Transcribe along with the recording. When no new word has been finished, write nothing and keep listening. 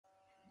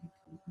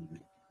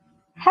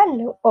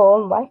Hello,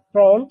 all my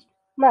friends,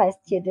 my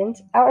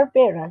students, our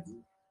parents.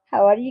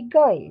 How are you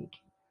going?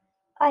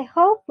 I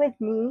hope with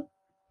me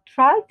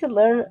try to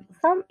learn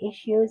some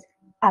issues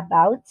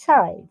about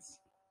science.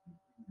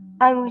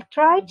 I will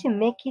try to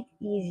make it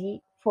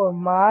easy for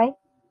my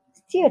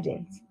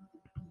students.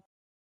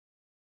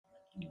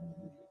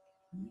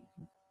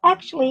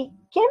 Actually,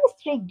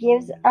 chemistry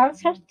gives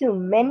answers to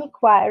many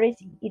queries.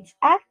 It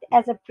acts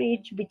as a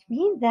bridge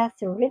between the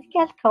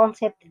theoretical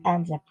concept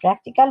and the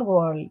practical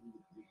world.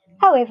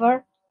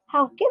 However,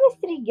 how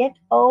chemistry get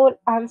all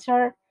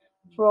answer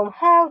from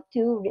how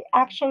to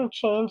reaction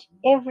change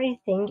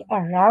everything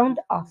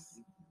around us?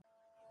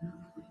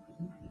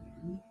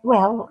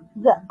 Well,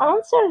 the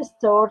answer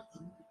starts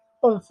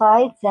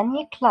inside the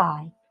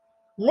nuclei.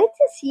 Let's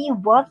see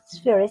what's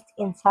first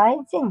inside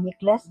the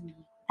nucleus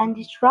and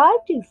try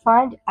to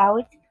find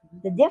out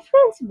the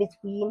difference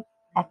between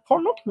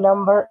atomic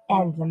number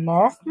and the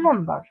mass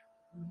number.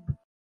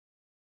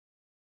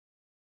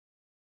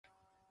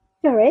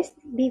 First,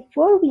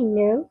 before we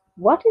know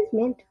what is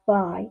meant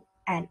by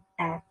an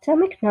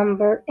atomic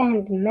number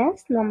and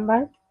mass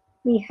number,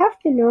 we have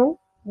to know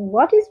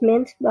what is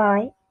meant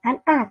by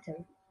an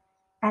atom.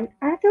 An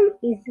atom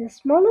is the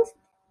smallest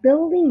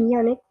building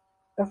unit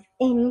of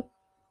any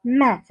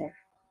matter.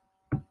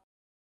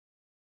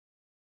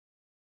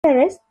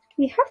 First,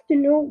 we have to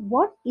know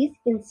what is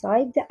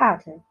inside the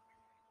atom.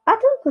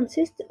 Atom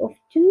consists of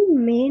two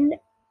main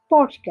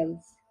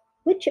particles,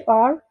 which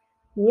are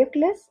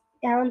nucleus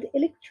and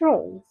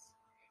electrons.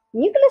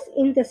 Nucleus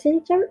in the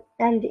center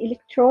and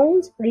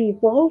electrons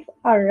revolve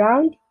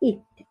around it.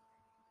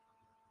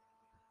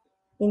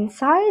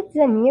 Inside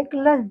the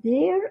nucleus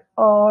there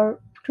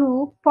are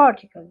two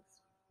particles.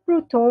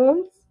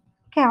 Protons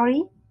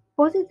carry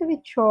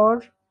positive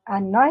charge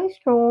and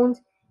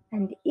neutrons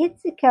and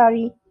its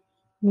carry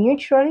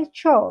neutral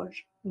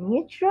charge.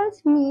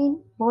 Neutrals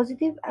mean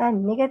positive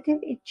and negative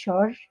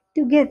charge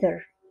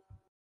together.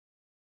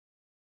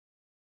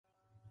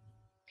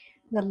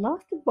 The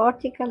last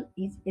particle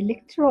is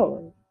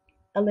electron.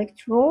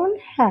 Electron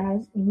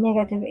has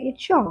negative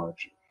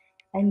charge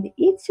and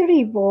it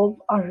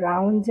revolves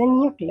around the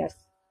nucleus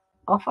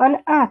of an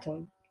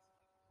atom.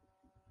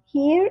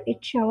 Here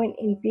it's shown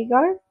in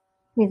figure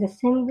with a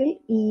symbol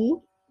E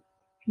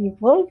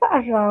revolve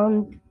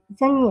around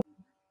the nucleus.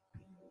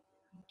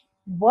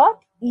 What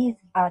is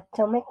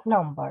atomic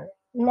number?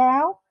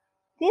 Now,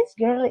 this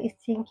girl is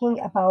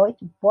thinking about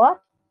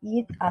what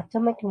is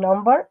atomic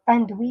number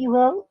and we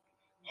will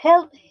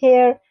help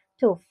her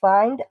to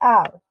find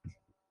out.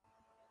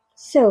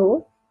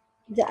 So,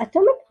 the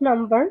atomic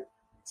number,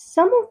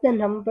 sum of the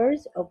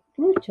numbers of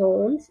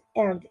protons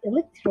and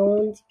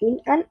electrons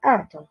in an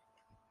atom.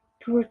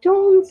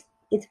 Protons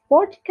is a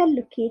particle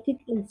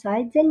located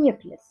inside the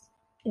nucleus.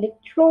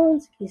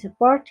 Electrons is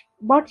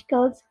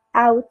particles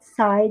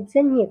outside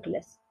the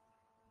nucleus.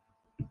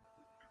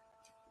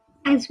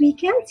 As we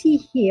can see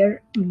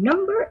here,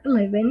 number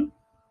 11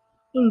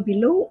 in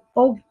below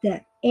of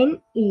the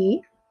Na,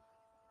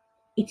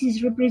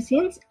 it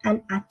represents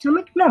an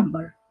atomic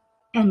number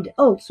and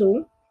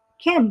also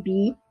can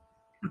be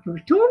a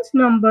proton's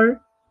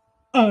number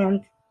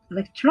and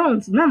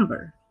electron's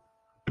number.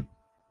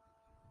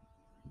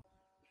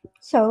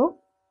 So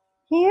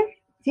here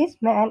this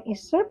man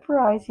is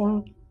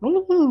surprising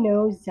when he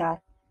knows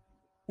that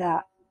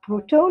the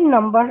proton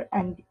number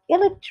and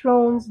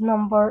electron's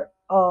number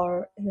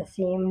are the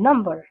same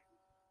number,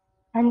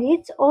 and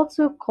it's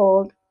also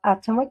called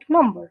atomic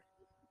number.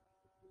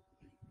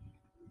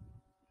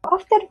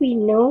 After we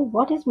know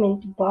what is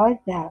meant by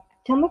the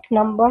atomic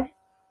number,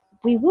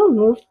 we will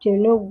move to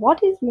know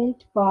what is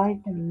meant by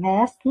the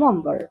mass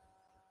number.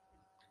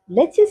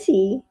 Let's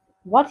see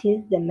what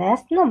is the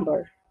mass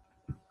number.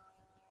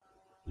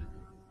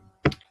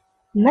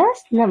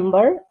 Mass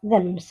number,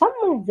 the sum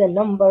of the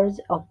numbers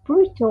of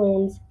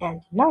protons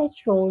and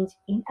neutrons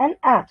in an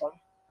atom.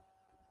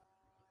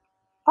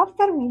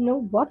 After we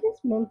know what is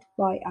meant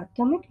by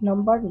atomic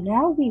number,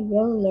 now we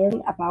will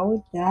learn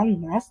about the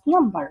mass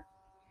number.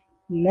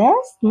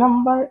 Mass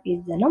number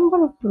is the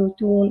number of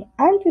proton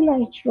and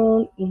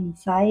neutron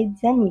inside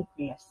the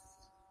nucleus,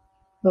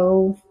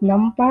 both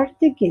numbered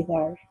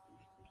together,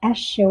 as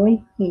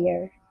shown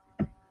here.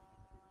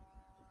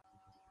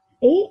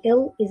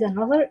 Al is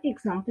another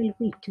example,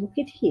 we took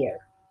it here.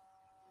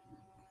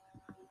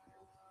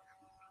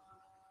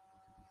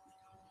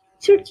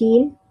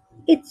 13,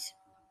 it's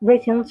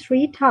written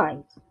 3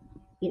 times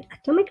in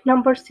atomic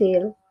number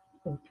cell,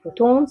 in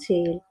proton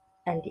cell,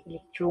 and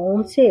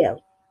electron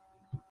cell.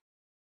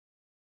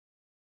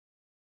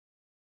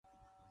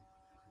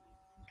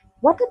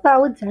 What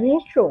about the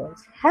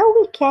neutrons? How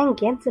we can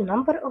get the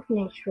number of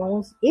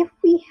neutrons if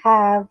we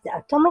have the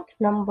atomic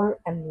number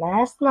and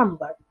mass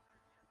number?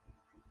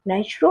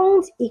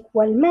 Neutrons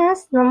equal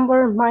mass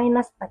number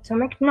minus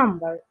atomic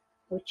number,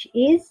 which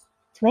is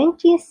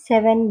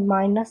 27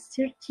 minus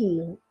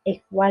 13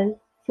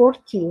 equal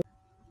 14.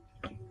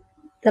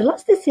 The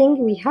last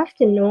thing we have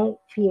to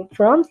know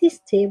from this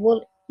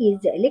table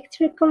is the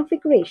electric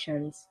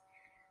configurations.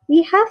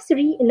 We have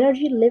three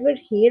energy levels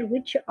here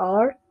which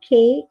are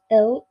K,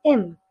 L,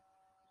 M.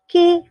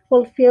 K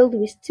fulfilled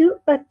with 2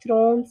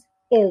 electrons,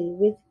 L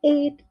with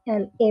 8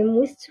 and M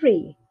with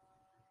 3.